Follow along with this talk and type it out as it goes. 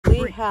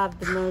We have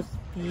the most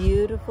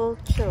beautiful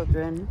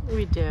children.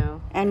 We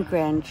do. And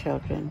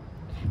grandchildren.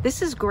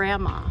 This is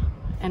Grandma,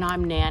 and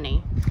I'm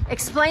Nanny.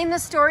 Explain the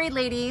story,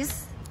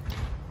 ladies.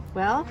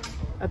 Well,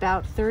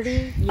 about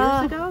 30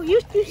 years ago? You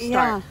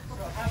start.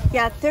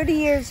 Yeah, 30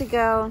 years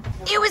ago.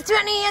 It was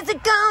 20 years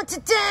ago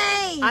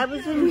today. I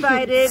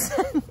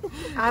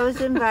was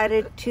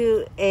invited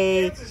to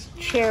a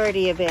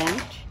charity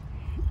event,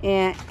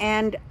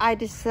 and I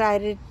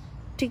decided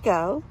to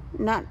go,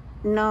 not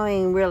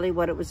knowing really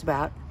what it was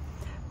about.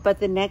 But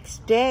the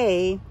next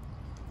day,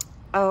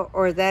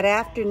 or that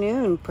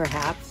afternoon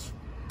perhaps,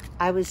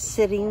 I was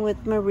sitting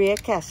with Maria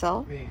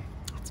Kessel.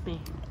 That's me.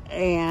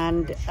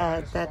 And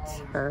that's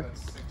her.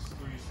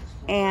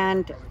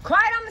 And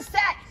Quiet on the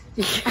set.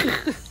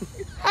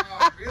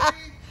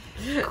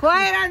 Really?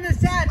 Quiet on the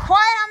set.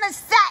 Quiet on the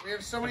set. We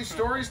have so many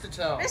stories to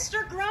tell.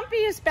 Mr. Grumpy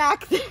is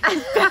back there.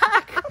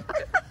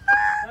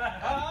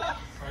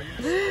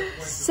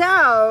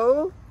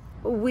 So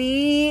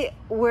we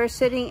were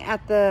sitting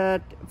at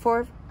the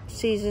Four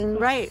Seasons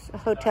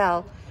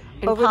Hotel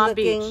in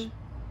overlooking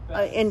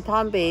in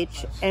Palm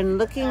Beach and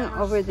looking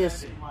over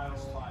this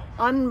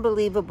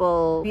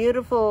unbelievable,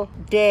 beautiful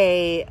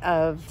day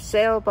of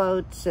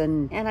sailboats,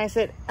 and I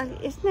said,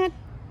 isn't that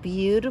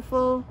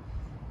beautiful?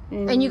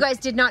 And you guys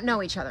did not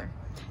know each other?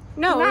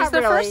 No, it was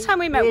the first time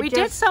we met. We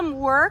did some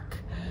work.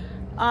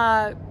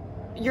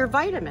 Your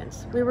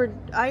vitamins.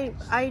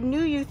 I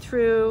knew you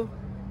through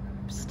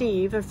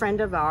Steve, a friend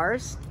of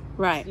ours.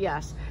 Right.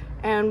 Yes.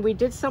 And we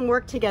did some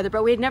work together,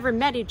 but we had never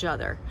met each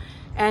other.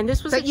 And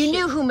this was. But you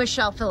knew who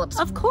Michelle Phillips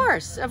was. Of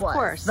course.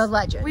 The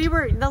legend. We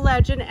were the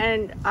legend,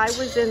 and I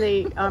was in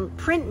the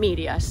print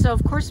media, so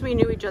of course we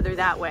knew each other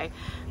that way.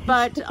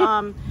 But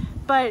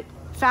but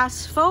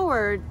fast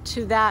forward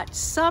to that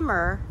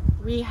summer,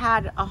 we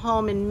had a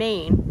home in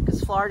Maine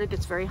because Florida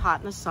gets very hot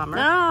in the summer.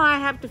 No, I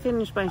have to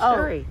finish my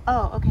story.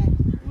 Oh, okay.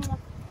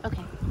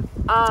 Okay.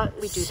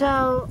 We do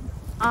so,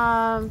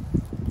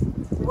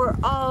 we're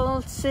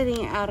all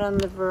sitting out on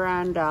the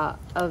veranda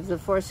of the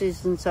Four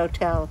Seasons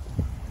Hotel.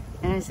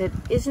 And I said,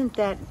 isn't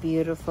that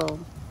beautiful?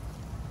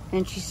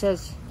 And she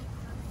says,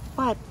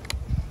 what?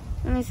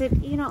 And I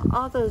said, you know,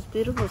 all those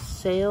beautiful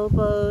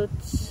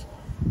sailboats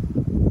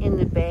in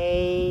the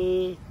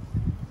bay.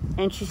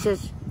 And she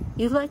says,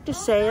 you like to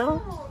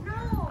sail?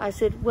 No. I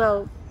said,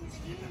 well,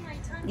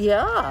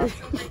 yeah.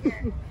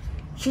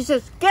 She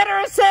says, get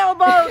her a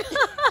sailboat.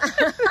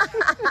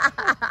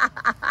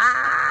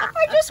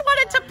 I just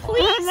wanted to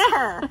please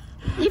her.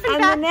 Even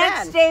and back the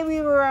next then. day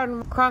we were on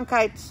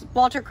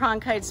Walter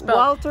Cronkite's boat.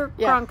 Walter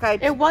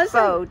Cronkite's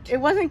boat. It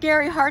wasn't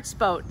Gary Hart's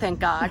boat, thank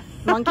God.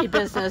 Monkey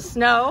business.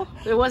 No,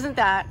 it wasn't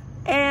that.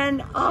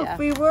 And off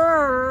we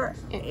were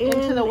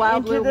into the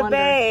wild blue wonder.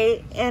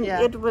 Bay, and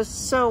it was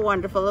so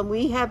wonderful. And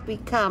we have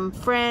become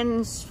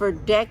friends for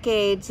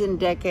decades and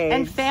decades.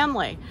 And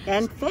family.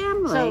 And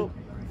family. So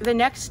the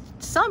next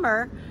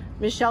summer,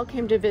 Michelle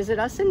came to visit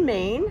us in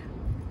Maine.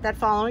 That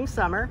following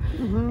summer,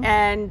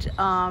 and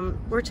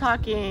we're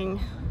talking,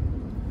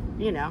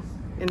 you know,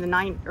 in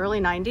the early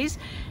 90s.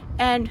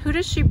 And who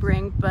does she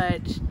bring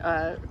but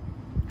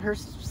her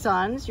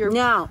sons?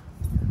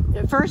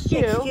 First you.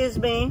 Excuse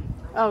me.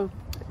 Oh,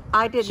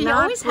 I did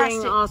not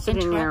bring Austin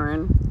and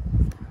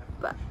Aaron,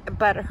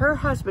 but her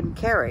husband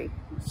Kerry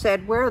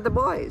said, "Where are the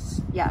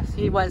boys?" Yes,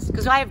 he was,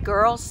 because I have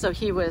girls, so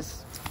he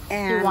was.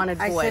 And he wanted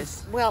boys. I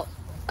said, well,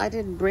 I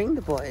didn't bring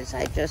the boys.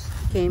 I just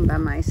came by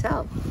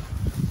myself.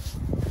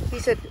 He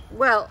said,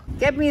 well,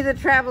 get me the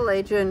travel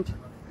agent.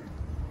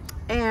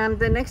 And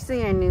the next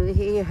thing I knew,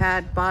 he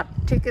had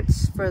bought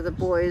tickets for the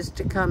boys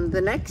to come the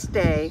next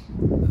day.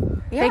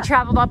 Yeah. They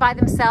traveled all by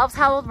themselves?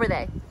 How old were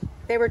they?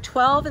 They were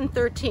 12 and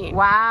 13.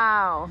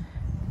 Wow.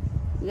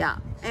 Yeah.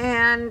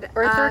 And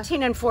or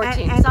 13 and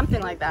 14,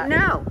 something like that.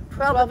 No,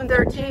 12 and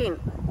 13.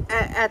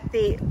 At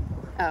the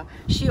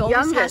she always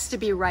youngest. has to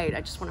be right.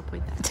 I just want to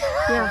point that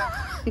out.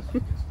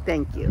 Yeah.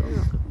 Thank you.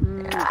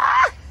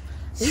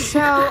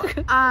 So,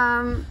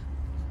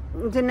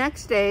 the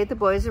next day, the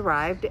boys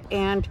arrived,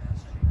 and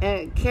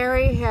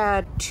Carrie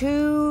had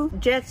 2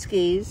 jet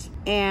skis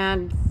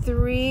and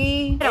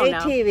 3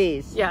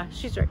 ATVs. Yeah,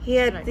 she's right. He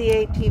had the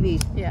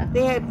ATVs. Yeah.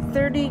 They had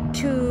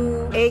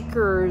 32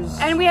 acres.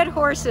 And we had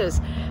horses.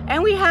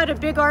 And we had a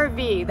big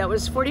RV that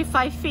was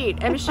 45 feet.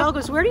 And Michelle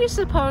goes, where do you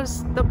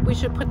suppose we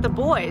should put the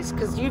boys?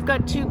 Because you've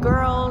got 2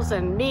 girls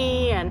and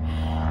me. And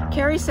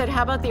Carrie said,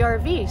 how about the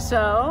RV?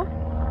 So,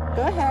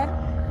 go ahead.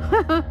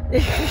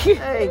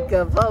 There you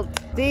go. Well,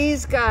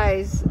 these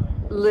guys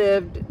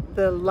lived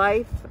the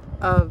life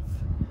of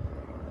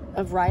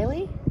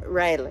Riley?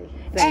 Riley.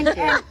 Thank you.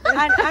 And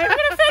I'm going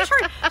to finish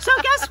her. So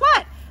guess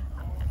what?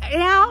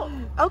 Now,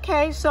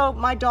 okay, so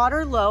my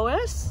daughter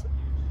Lois,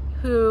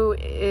 who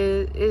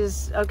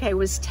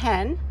was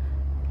 10,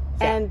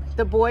 and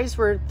the boys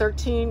were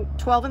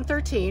 12 and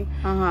 13.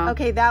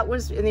 Okay, that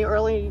was in the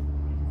early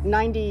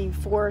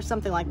 94,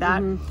 something like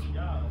that.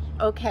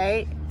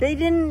 Okay. They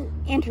didn't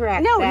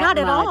interact No, that not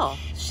at much. all.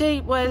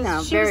 She was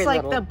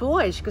like little. The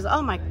boys. She goes,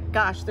 oh my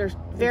gosh, they're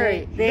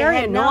very, They very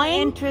had annoying.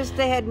 No interest.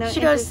 They had no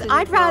She interest goes, in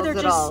I'd the rather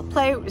girls at all.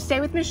 just stay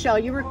with Michelle.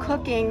 You were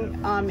cooking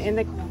in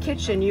the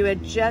kitchen. You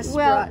had just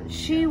Well, brought...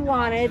 she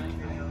wanted,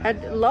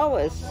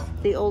 Lois,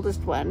 the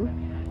oldest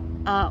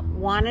one,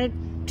 wanted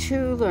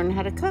to learn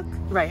how to cook.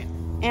 Right.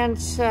 And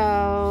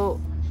so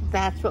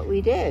that's what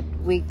we did.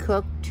 We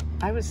cooked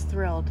I was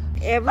thrilled.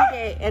 every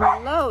day. And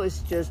Lois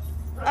just,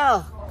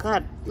 oh,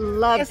 God,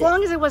 loved As it.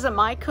 long as it wasn't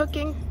my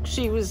cooking,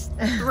 she was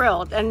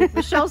thrilled. And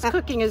Michelle's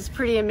cooking is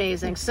pretty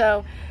amazing.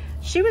 So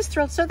she was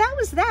thrilled. So that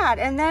was that.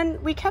 And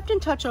then we kept in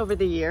touch over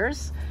the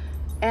years.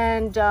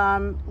 And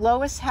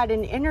Lois had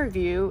an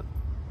interview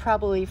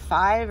probably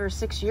 5 or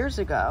 6 years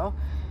ago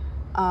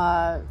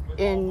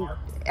in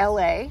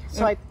LA.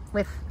 So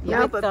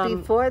No, but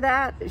before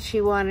that, she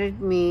wanted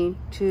me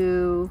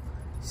to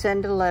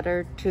send a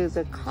letter to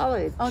the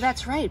college. Oh,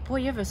 that's right. Boy,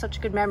 you have such a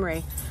good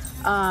memory.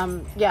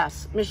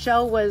 Yes,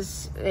 Michelle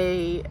was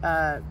you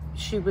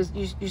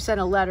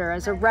sent a letter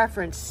as a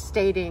reference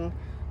stating,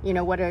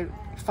 what a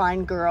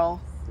fine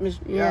girl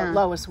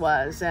Lois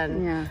was.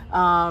 And,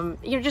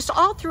 just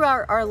all through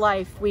our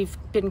life, we've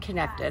been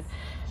connected.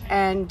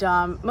 And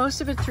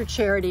most of it through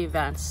charity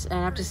events. And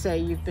I have to say,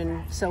 you've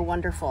been so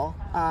wonderful.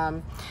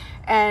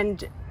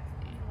 And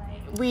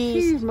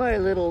She's my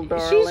little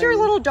darling. She's your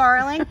little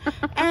darling.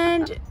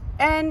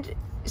 and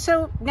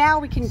so now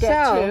we can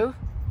get to...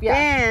 Yeah.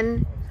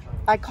 Then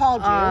I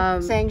called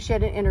you saying she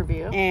had an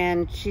interview.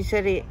 And she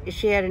said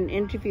she had an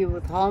interview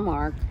with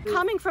Hallmark.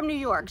 Coming from New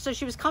York. So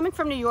she was coming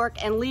from New York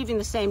and leaving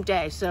the same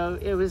day. So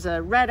it was a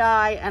red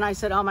eye. And I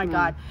said, oh my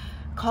God,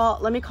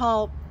 let me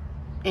call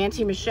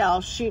Auntie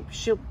Michelle.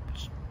 She'll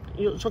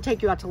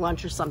take you out to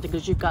lunch or something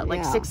because you've got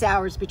like 6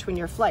 hours between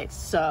your flights.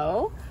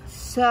 So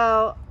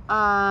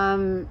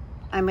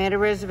I made a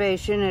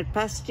reservation at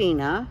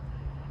Pastina,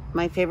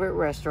 my favorite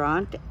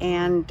restaurant,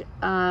 and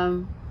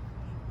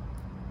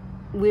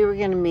we were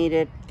going to meet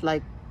at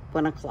like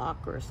 1 o'clock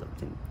or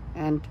something.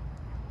 And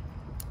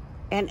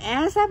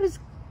as I was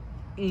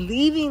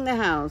leaving the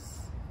house,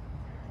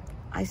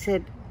 I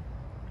said,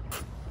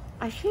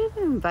 I should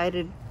have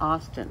invited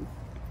Austin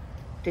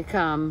to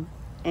come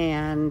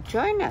and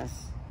join us.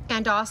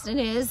 And Austin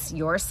is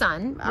your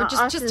son.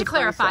 Just Austin's to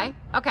clarify. my son.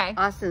 Okay.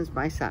 Austin's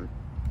my son.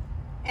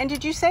 And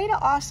did you say to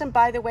Austin,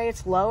 by the way,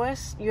 it's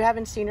Lois? You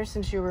haven't seen her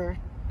since you were...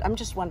 I'm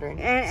just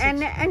wondering.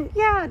 And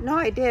yeah, no,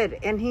 I did.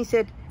 And he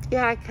said,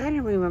 yeah, I kind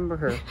of remember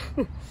her.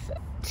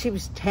 She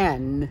was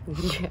 10.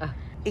 Yeah.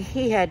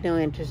 He had no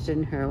interest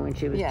in her when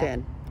she was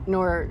 10.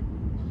 Nor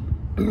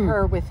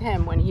her with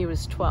him when he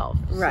was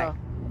 12. Right.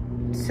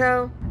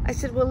 So I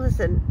said, well,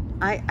 listen,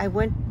 I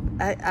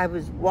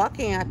was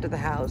walking out to the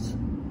house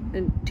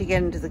to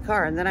get into the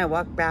car. And then I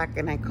walked back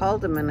and I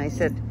called him and I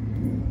said,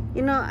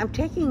 I'm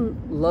taking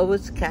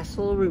Lois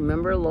Castle.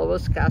 Remember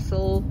Lois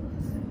Castle?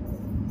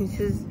 He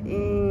says,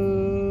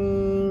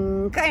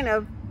 kind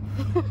of.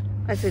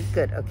 I said,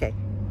 good, okay.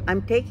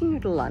 I'm taking her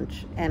to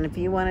lunch, and if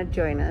you want to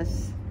join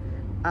us,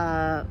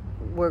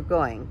 we're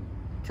going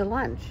to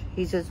lunch.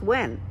 He says,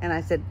 when? And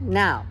I said,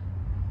 now.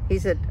 He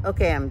said,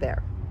 okay, I'm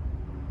there.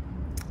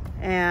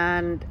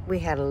 And we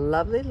had a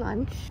lovely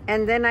lunch.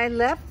 And then I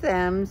left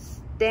them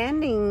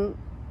standing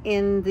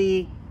in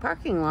the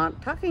parking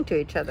lot talking to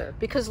each other.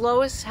 Because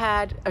Lois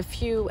had a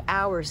few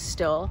hours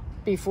still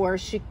before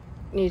she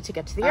needed to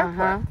get to the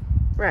airport.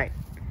 Right.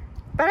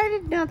 But I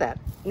didn't know that.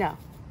 No.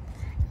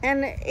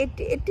 And it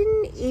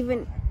didn't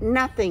even,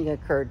 nothing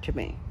occurred to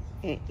me.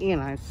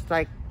 It's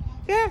like,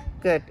 yeah,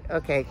 good,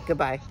 okay,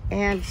 goodbye.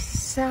 And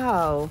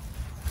so,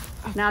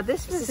 now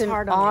this was in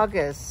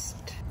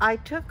August. I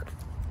took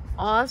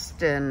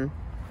Austin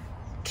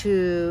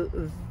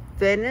to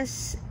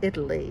Venice,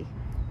 Italy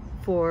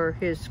for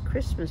his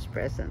Christmas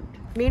present.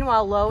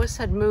 Meanwhile, Lois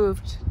had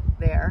moved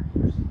there.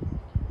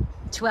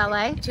 To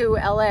LA? To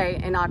LA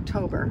in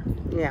October.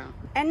 Yeah.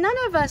 And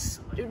neither of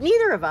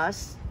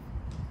us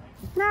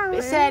No,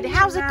 said,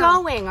 how's it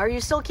going? Are you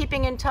still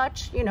keeping in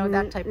touch?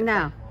 That type of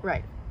thing.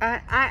 Right.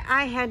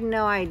 I had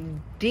no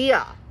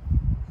idea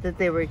that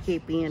they were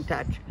keeping in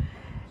touch.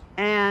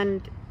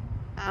 And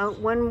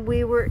when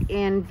we were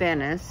in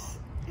Venice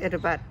at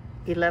about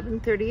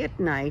 11:30 at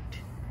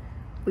night,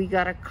 we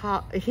got a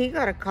call. He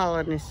got a call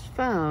on his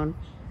phone,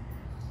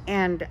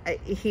 and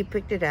he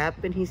picked it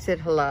up and he said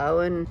hello,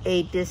 and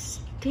a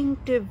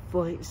distinctive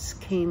voice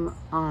came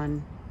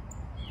on.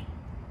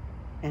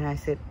 And I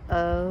said,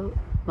 oh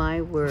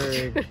my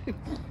word,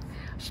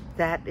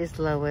 that is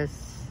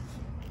Lois.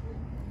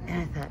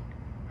 And I thought,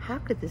 how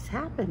could this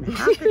happen?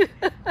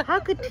 How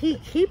could he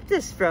keep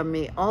this from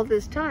me all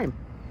this time?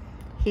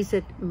 He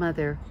said,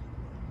 Mother,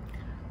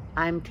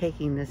 I'm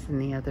taking this in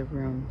the other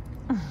room.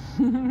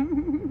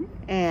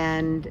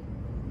 And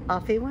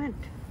off he went.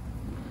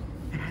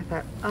 And I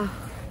thought,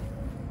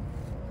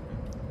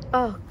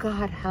 oh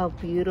God, how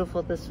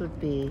beautiful this would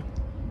be.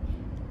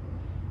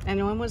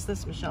 And when was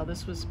this, Michelle?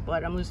 This was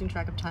what? I'm losing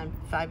track of time.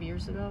 5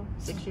 years ago?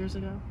 6 years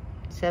ago?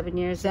 7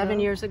 years ago. 7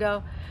 years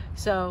ago.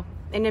 So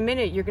in a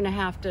minute, you're going to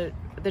have to,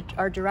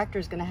 our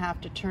director's going to have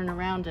to turn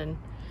around and,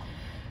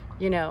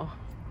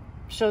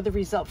 show the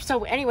results.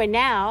 So anyway,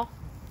 now,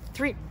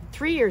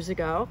 3 years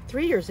ago,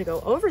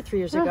 over 3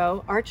 years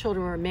ago, our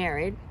children were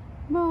married.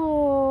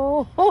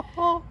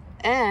 Oh.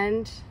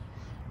 And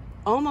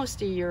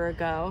almost a year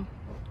ago,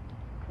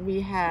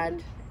 we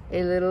had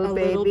A little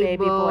baby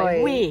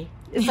boy.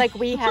 It's like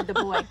we had the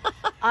boy.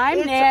 I'm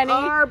It's Nanny.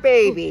 our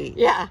baby.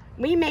 Yeah,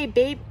 we made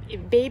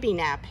baby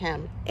nap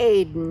him.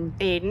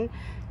 Aiden.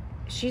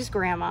 She's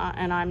grandma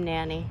and I'm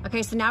Nanny.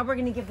 Okay, so now we're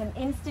going to give them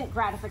instant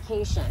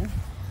gratification.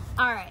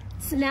 All right,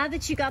 so now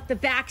that you got the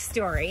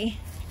backstory.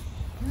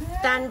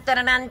 Dun,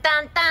 dun, dun, dun,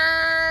 dun,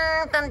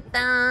 dun,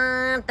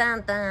 dun,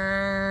 dun,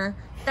 dun.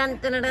 Dun,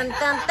 dun, dun, dun,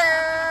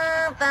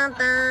 dun, dun,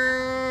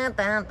 dun,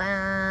 dun,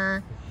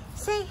 dun.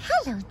 Say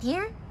hello,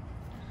 dear.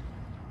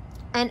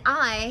 And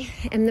I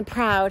am the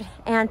proud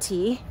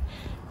auntie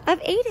of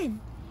Aiden.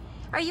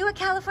 Are you a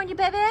California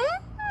baby?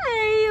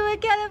 Are you a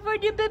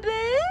California baby?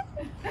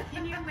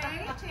 Can you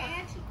wave to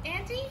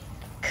Auntie?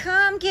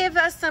 Come give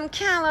us some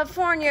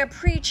California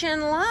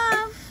preaching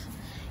love.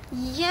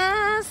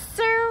 Yes,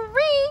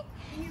 sirree.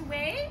 Can you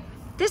wave?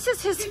 This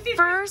is his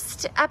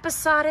first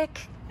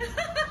episodic.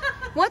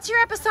 What's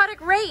your episodic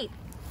rate?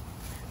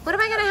 What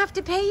am I going to have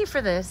to pay you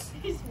for this?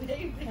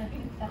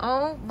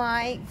 Oh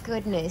my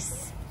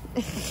goodness.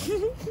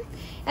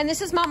 And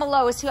this is Mama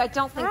Lois, who I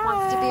don't think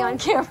wants to be on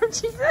camera.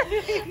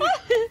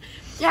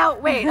 Yeah,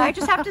 wait, I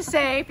just have to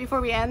say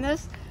before we end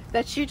this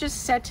that she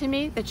just said to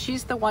me that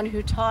she's the one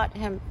who taught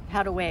him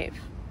how to wave.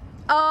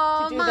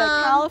 Oh, To do Mom. the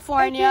I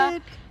California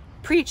did.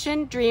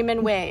 preaching, dream,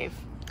 and wave.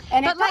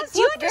 And But it like, does do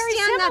you look very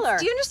understand similar. that?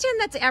 Do you understand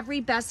that's every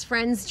best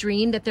friend's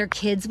dream, that their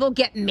kids will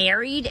get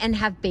married and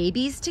have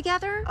babies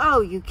together?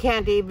 Oh, you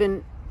can't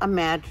even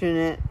imagine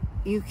it.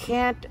 You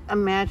can't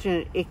imagine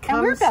it. It comes.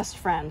 And we're best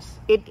friends.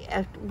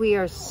 We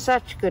are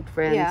such good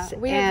friends. Yeah,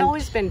 we have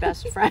always been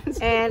best friends.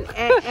 And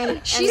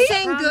She's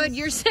saying good,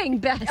 you're saying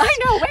best. I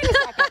know, wait a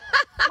second.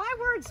 My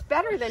word's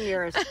better than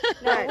yours.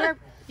 No,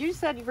 you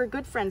said you were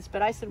good friends,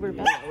 but I said we're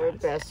best friends. We're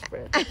best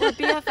friends. We're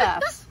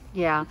BFFs.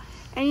 Yeah,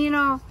 and you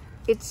know,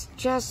 it's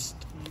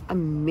just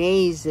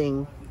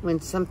amazing when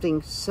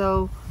something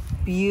so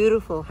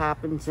beautiful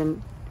happens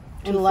in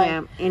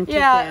life. into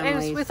Yeah,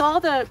 families. and with all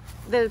the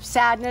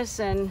sadness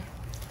and,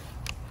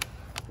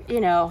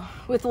 you know,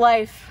 with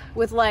life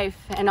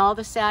and all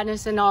the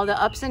sadness and all the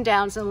ups and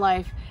downs in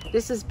life,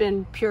 this has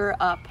been pure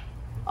up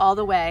all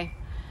the way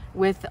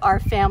with our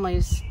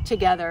families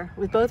together,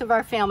 with both of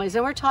our families.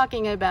 And we're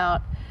talking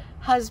about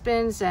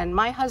husbands and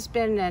my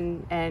husband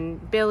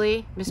and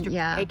Billy, Mr.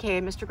 Yeah.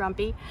 AKA Mr.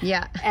 Grumpy.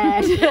 Yeah.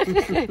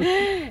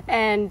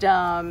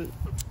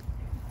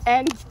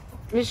 And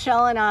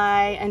Michelle and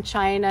I and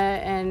China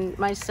and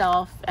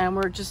myself, and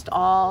we're just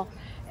all,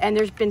 and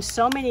there's been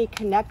so many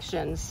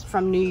connections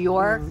from New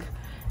York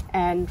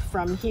and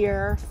from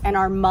here, and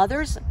our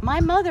mothers. My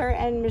mother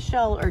and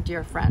Michelle are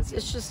dear friends.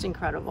 It's just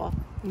incredible.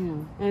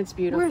 And it's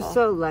beautiful. We're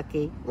so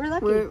lucky. We're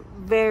lucky. We're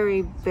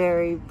very,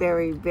 very,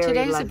 very, very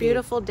Today's lucky. a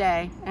beautiful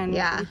day, and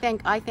Yeah.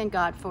 I thank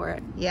God for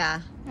it. Yeah.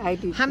 I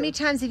do. How too. many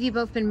times have you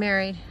both been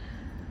married?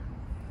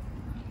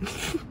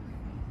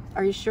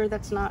 Are you sure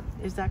that's not?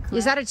 Is that correct?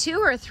 Is that a 2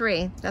 or a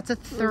 3? That's a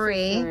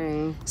 3.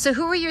 Three. So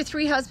who were your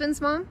 3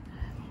 husbands, Mom?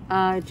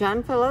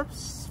 John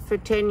Phillips for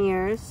 10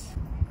 years.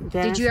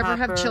 Dennis Did you ever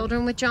have Hopper-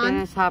 children with John?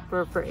 Dennis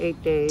Hopper for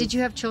 8 days. Did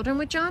you have children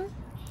with John?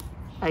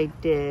 I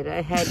did.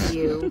 I had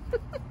you.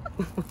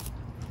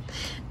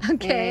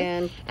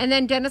 Okay. And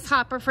then Dennis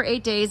Hopper for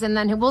 8 days, and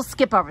then we'll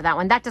skip over that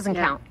one. That doesn't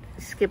count.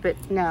 Skip it.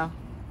 No.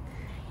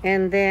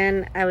 And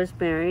then I was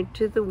married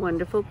to the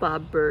wonderful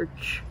Bob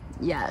Birch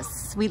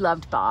Yes, we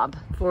loved Bob.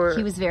 for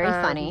He was very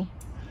funny.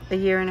 a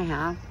year and a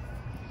half.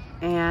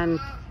 And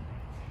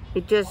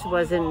it just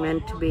wasn't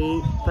meant to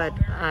be, but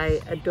I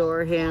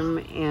adore him,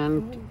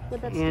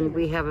 and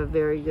we have a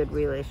very good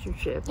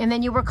relationship. And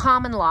then you were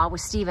common law with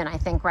Stephen, I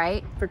think,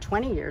 right? For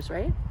 20 years,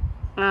 right?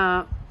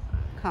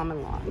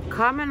 Common law.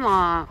 Common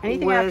law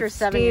Anything was after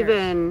 7 years.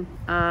 Stephen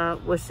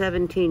was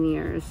 17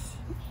 years,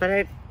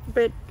 but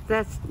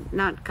that's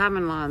not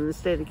common law in the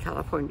state of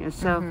California.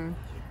 So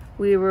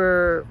we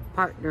were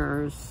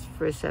partners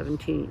for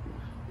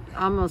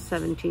almost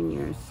 17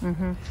 years.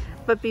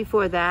 But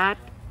before that,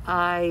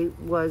 I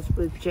was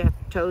with Jeff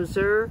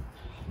Tozer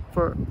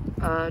for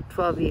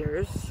 12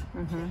 years.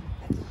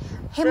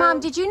 Hey, Mom,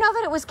 did you know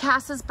that it was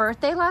Cass's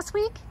birthday last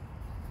week?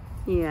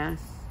 Yes.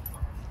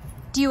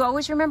 Do you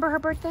always remember her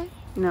birthday?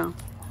 No.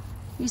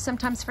 You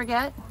sometimes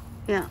forget?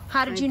 Yeah.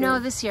 How did I you know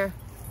this year?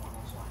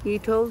 You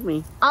told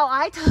me. Oh,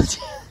 I told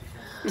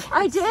you.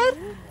 I did?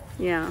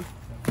 Yeah.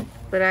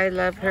 But I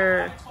love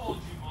her.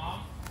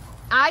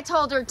 I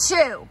told her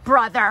too,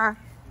 brother.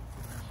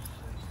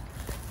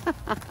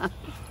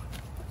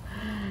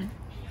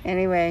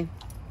 Anyway.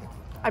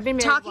 I've been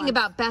married Talking once.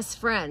 about best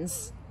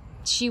friends,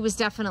 she was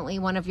definitely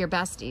one of your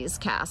besties,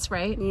 Cass,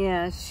 right?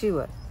 Yeah, she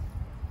was.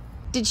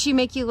 Did she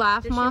make you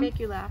laugh, Did Mom? she make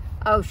you laugh?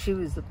 Oh, she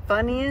was the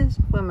funniest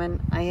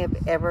woman I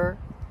have ever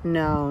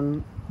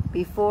known,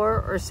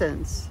 before or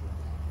since.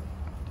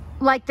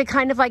 Like the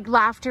kind of like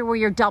laughter where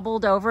you're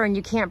doubled over and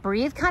you can't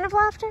breathe kind of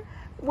laughter?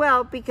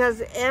 Well,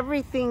 because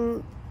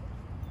everything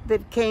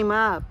that came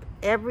up,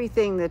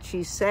 everything that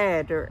she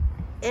said or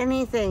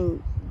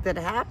anything that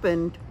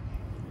happened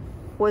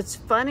was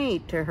funny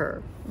to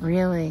her.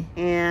 Really?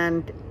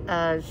 And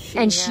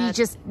she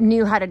just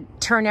knew how to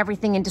turn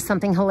everything into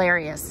something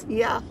hilarious.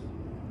 Yeah.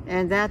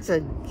 And that's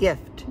a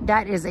gift.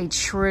 That is a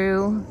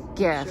true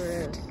gift.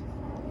 Sure is.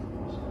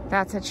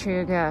 That's a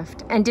true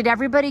gift. And did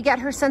everybody get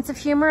her sense of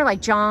humor?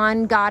 Like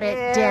John got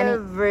it, Danny?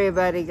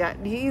 Everybody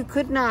got, you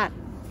could not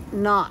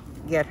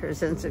get her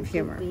sense of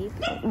humor.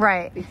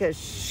 Right. Because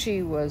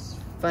she was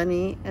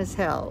funny as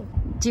hell.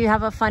 Do you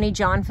have a funny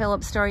John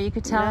Phillips story you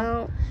could tell?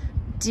 No.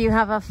 Do you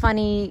have a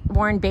funny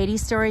Warren Beatty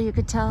story you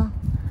could tell?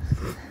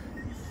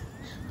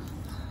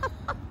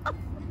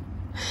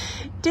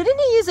 Didn't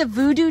he use a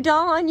voodoo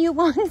doll on you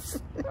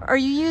once? Or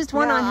you used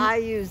one on him? I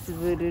used the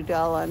voodoo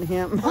doll on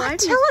him. What?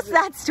 Tell us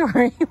that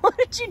story. What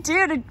did you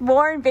do to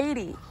Warren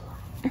Beatty?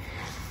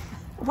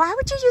 Why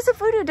would you use a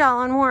voodoo doll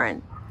on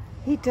Warren?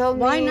 He told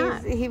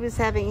me he was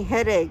having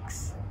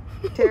headaches,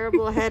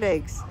 terrible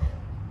headaches,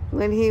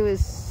 when he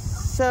was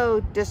so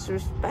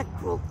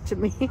disrespectful to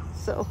me,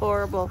 so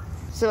horrible.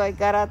 So I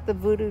got out the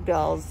voodoo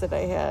dolls that I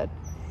had,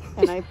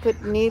 and I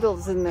put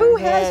needles in their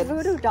heads. Who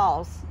has voodoo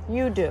dolls?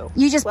 You do.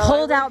 You just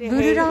pulled out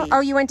voodoo dolls?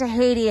 Oh, you went to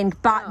Haiti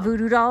and bought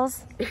voodoo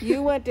dolls?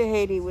 You went to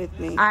Haiti with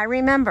me. I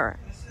remember.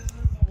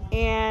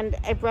 And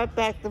I brought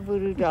back the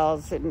voodoo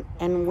dolls,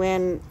 and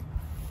when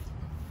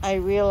I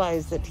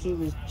realized that he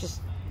was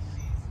just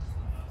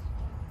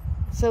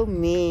so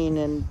mean,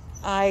 and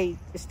I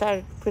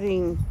started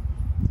putting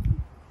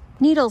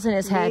needles in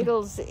his head.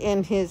 Needles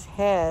in his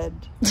head.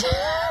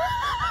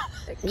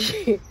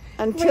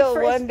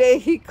 Until one day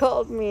he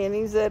called me and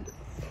he said,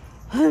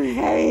 I'm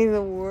having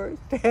the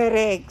worst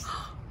headaches.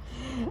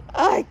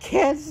 I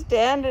can't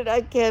stand it.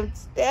 I can't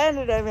stand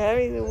it. I'm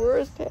having the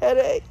worst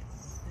headache.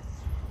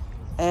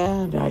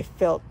 And I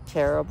felt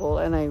terrible,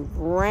 and I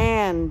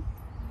ran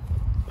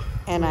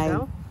and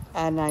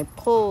I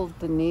pulled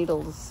the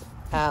needles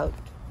out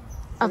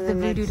of the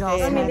voodoo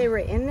dolls. I mean, they were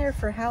in there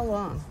for how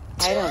long?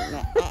 I don't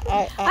know.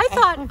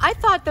 I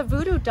thought the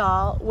voodoo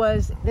doll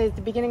was the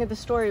beginning of the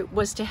story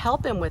was to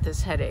help him with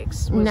his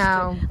headaches.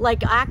 No,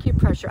 like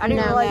acupressure. I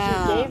didn't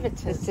realize you gave it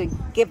to. It's to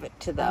give it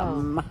to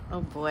them.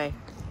 Oh boy,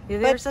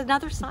 there's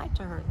another side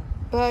to her.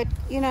 But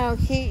you know,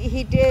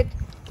 he did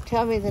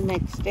tell me the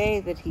next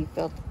day that he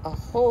felt a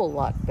whole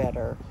lot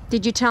better.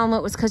 Did you tell him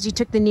it was because you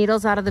took the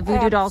needles out of the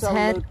voodoo doll's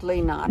head?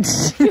 Absolutely not.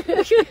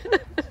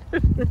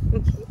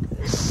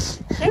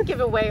 Can't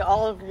give away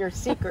all of your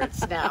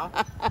secrets now.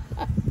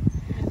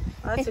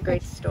 That's a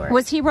great story.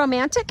 Was he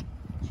romantic?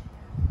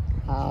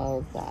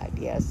 Oh God,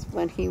 yes.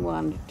 When he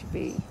wanted to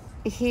be,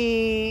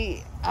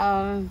 he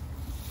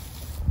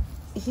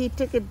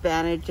took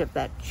advantage of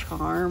that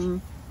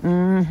charm.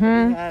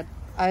 Mm-hmm.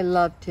 I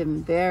loved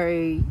him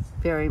very,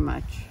 very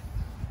much,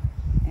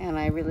 and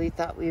I really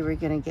thought we were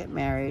going to get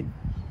married.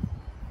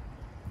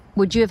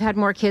 Would you have had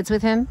more kids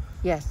with him?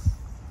 Yes,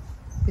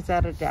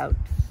 without a doubt.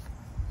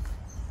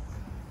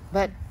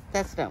 But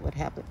that's not what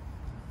happened.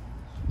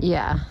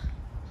 Yeah.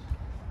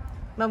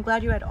 Well, I'm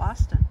glad you had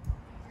Austin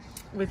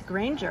with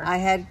Granger. I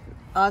had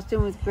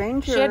Austin with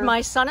Granger. She had my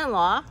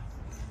son-in-law.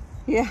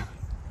 Yeah.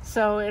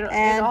 So it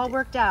all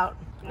worked out.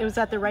 It was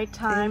at the right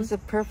time. It was the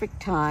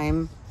perfect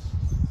time.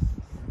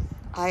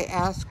 I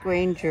asked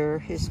Granger,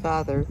 his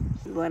father,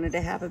 if he wanted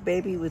to have a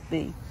baby with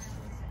me.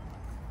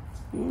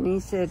 And he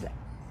said,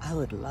 I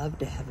would love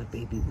to have a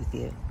baby with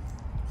you.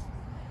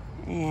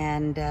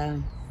 And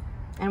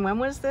when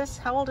was this?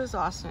 How old is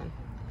Austin?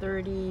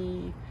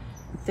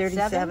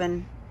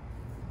 37.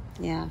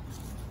 Yeah.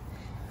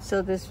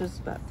 So this was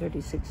about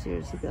 36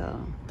 years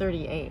ago.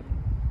 38.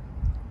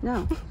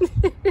 No.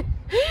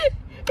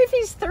 If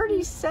he's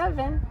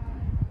 37,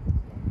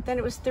 then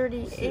it was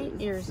 38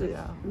 years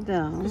ago.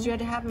 No. Because you had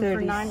to have him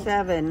for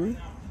 37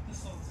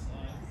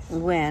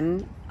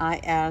 when I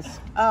asked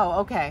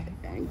okay.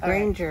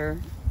 Granger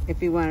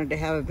if he wanted to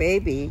have a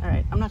baby. All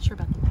right. I'm not sure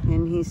about that.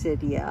 And he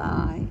said,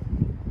 yeah,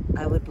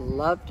 I would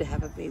love to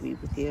have a baby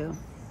with you.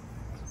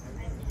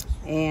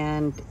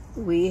 And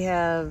we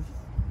have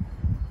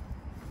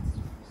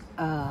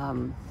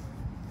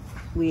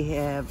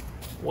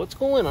What's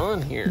going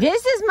on here?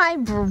 This is my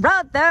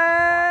brother.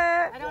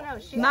 I don't know.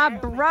 My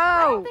bro.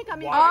 I don't think I'm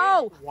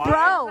bro.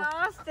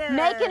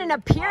 Making an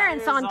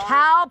appearance on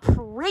Cal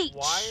Preach.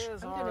 Why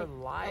is our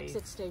life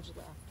exit stage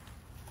left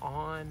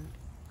on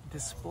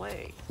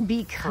display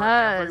Because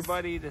for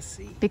everybody to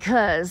see?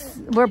 Because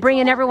we're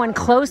bringing everyone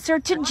closer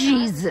to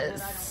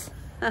Jesus.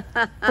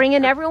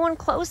 Bringing everyone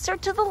closer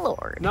to the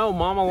Lord. No,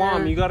 Mama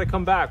Lam, you got to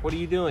come back. What are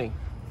you doing?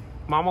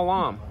 Mama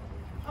Lam.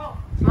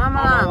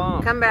 Mama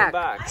Lam, come back.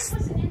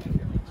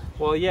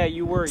 Well, yeah,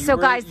 you were. So,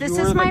 guys, this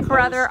is my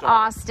brother,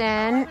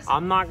 Austin.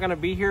 I'm not going to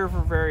be here for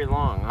very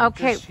long. I'm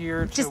okay, just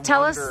here to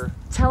tell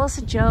us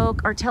a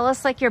joke, or tell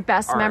us like your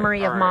best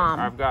memory of Mom.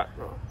 I've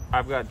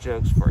got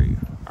jokes for you.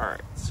 All right,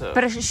 so.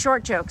 But it's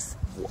short jokes.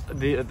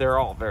 They're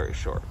all very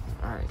short.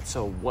 All right,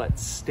 so what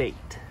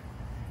state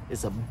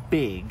is a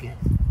big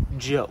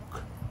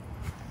joke?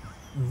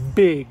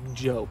 Big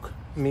joke.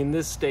 I mean,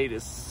 this state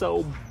is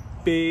so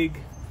big.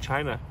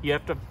 China. You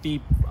have to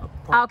be.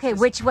 Okay,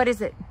 what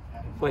is it?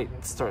 Wait,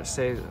 start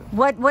saying it.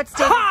 What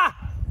state? Ha!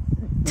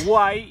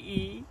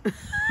 Y-E.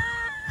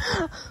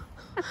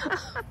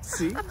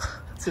 See?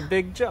 It's a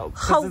big joke.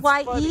 'Cause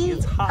Hawaii? It's funny.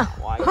 It's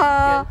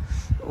hot.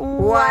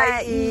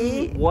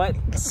 Hawaii. What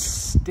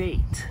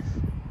state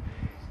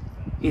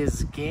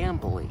is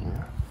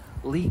gambling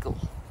legal?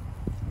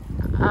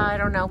 I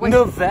don't know.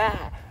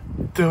 Nevada.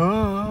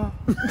 Duh.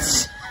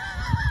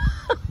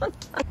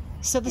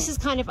 So this is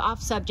kind of off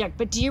subject,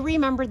 but do you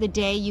remember the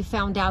day you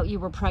found out you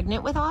were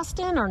pregnant with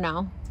Austin, or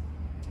no?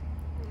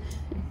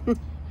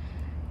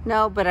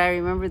 No, but I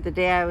remember the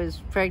day I was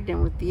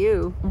pregnant with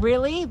you.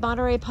 Really?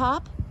 Monterey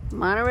Pop?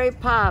 Monterey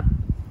Pop.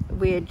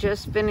 We had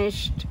just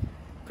finished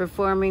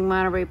performing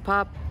Monterey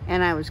Pop,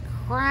 and I was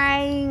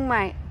crying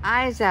my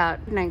eyes out.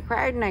 And I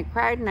cried and I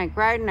cried and I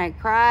cried and I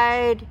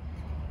cried.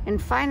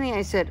 And finally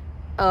I said,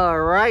 all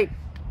right,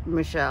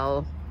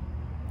 Michelle,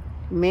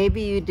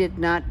 maybe you did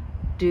not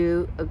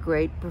do a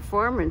great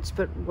performance,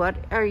 but what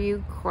are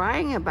you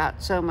crying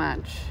about so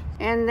much?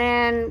 And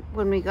then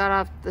when we got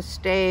off the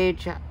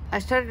stage, I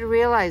started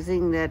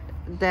realizing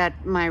that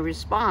my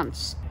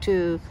response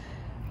to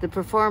the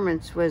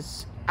performance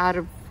was out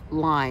of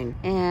line.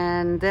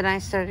 And then I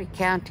started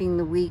counting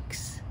the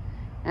weeks,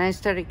 and I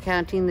started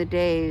counting the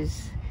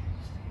days.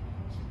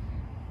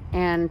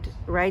 And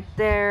right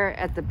there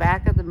at the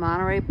back of the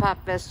Monterey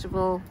Pop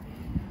Festival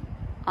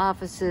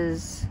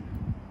offices,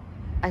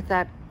 I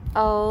thought,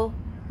 oh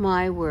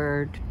my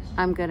word,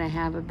 I'm gonna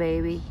have a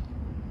baby.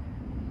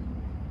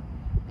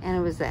 And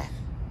it was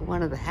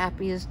one of the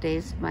happiest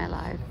days of my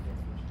life.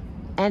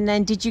 And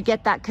then did you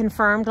get that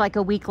confirmed like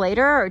a week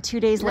later or 2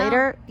 days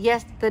later?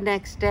 Yes, the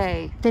next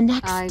day. The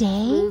next I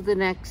day? flew the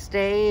next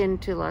day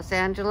into Los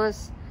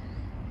Angeles,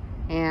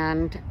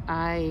 and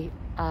I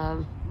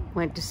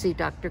went to see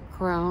Dr.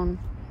 Crone,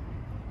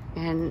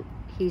 and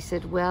he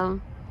said, well,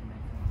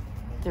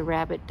 the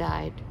rabbit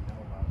died.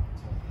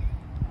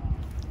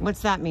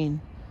 What's that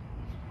mean?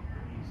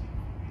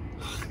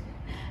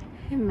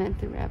 It meant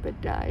the rabbit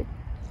died.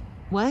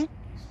 What?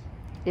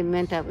 It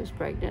meant I was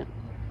pregnant.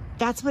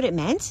 That's what it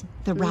meant?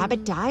 The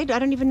rabbit died? I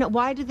don't even know.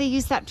 Why did they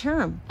use that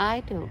term? I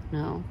don't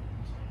know.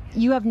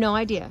 You have no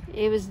idea.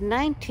 It was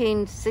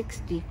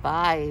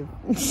 1965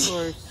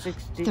 or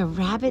 60. The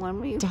rabbit When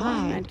were you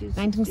died. born?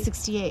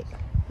 1968.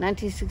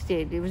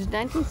 1968. It was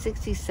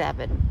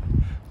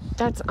 1967.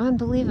 That's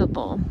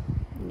unbelievable.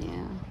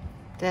 Yeah.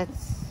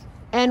 That's,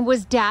 And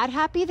was Dad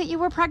happy that you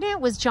were pregnant?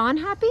 Was John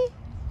happy?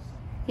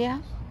 yeah.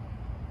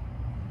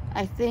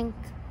 I think,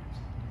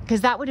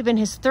 Because that would have been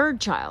his third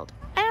child.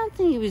 I don't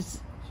think he was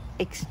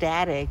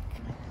ecstatic.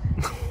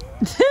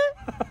 It's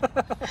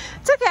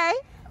okay.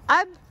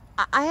 I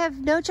have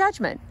no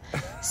judgment.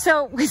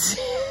 So,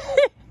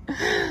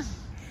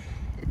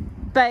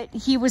 but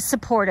he was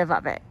supportive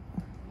of it.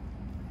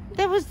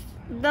 There was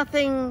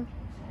nothing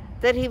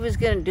that he was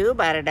going to do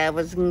about it. I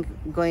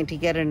wasn't going to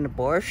get an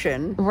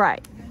abortion.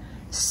 Right.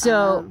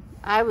 So,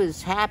 I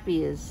was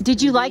happy as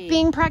did you like can be.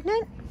 being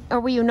pregnant, or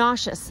were you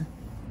nauseous?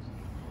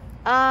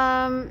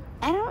 I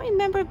don't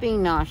remember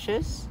being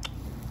nauseous.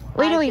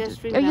 Wait, I wait,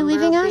 just are you remember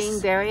leaving us? being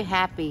very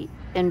happy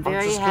and very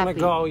I'm just happy. gonna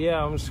go.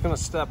 Yeah, I'm just gonna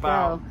step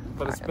out.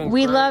 But it's been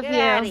We great. love Get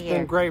outta you. It's been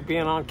here. great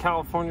being on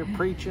California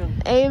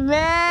Preaching.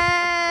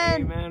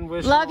 Amen. Amen.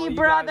 Wishing Love all you, guys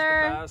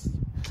brother. the best.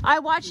 I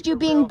watched you it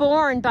being real.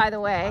 born, by the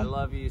way. I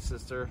love you,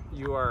 sister.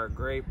 You are a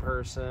great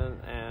person,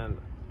 and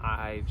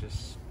I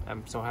just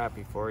am so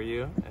happy for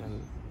you,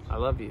 and I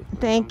love you.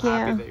 Thank I'm you.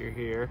 happy that you're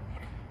here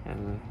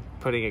and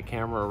putting a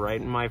camera right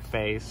in my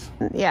face.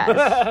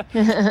 Yes.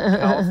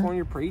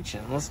 California Preaching.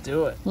 Let's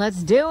do it.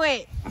 Let's do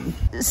it.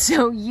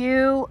 So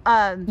you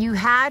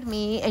had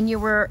me, and you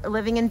were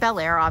living in Bel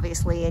Air,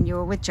 obviously, and you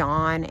were with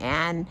John,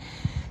 and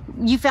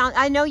you found,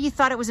 I know you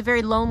thought it was a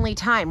very lonely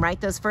time,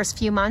 right? Those first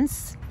few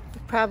months?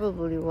 It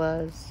probably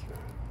was.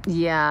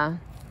 Yeah.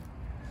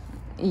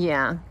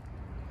 Yeah.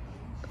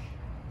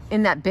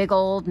 In that big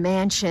old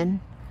mansion,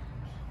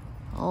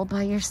 all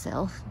by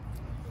yourself,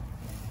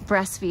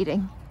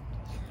 breastfeeding.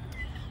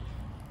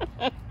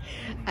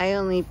 I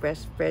only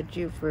breastfed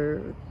you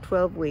for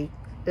 12 weeks.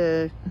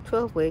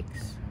 12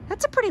 weeks.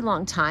 That's a pretty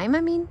long time.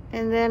 I mean,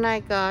 And then I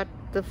got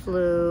the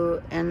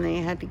flu, and they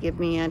had to give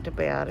me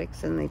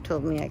antibiotics, and they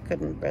told me I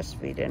couldn't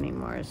breastfeed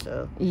anymore.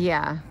 So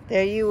yeah,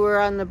 there you were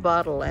on the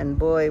bottle, and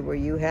boy, were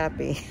you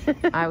happy.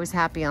 I was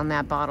happy on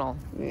that bottle.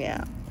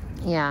 Yeah.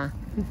 Yeah.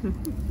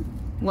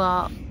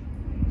 Well,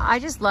 I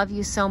just love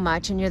you so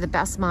much, and you're the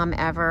best mom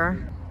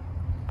ever.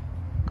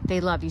 They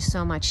love you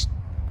so much.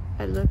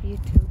 I love you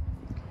too.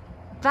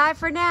 Bye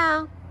for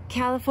now.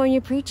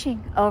 California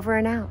Preaching, over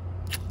and out.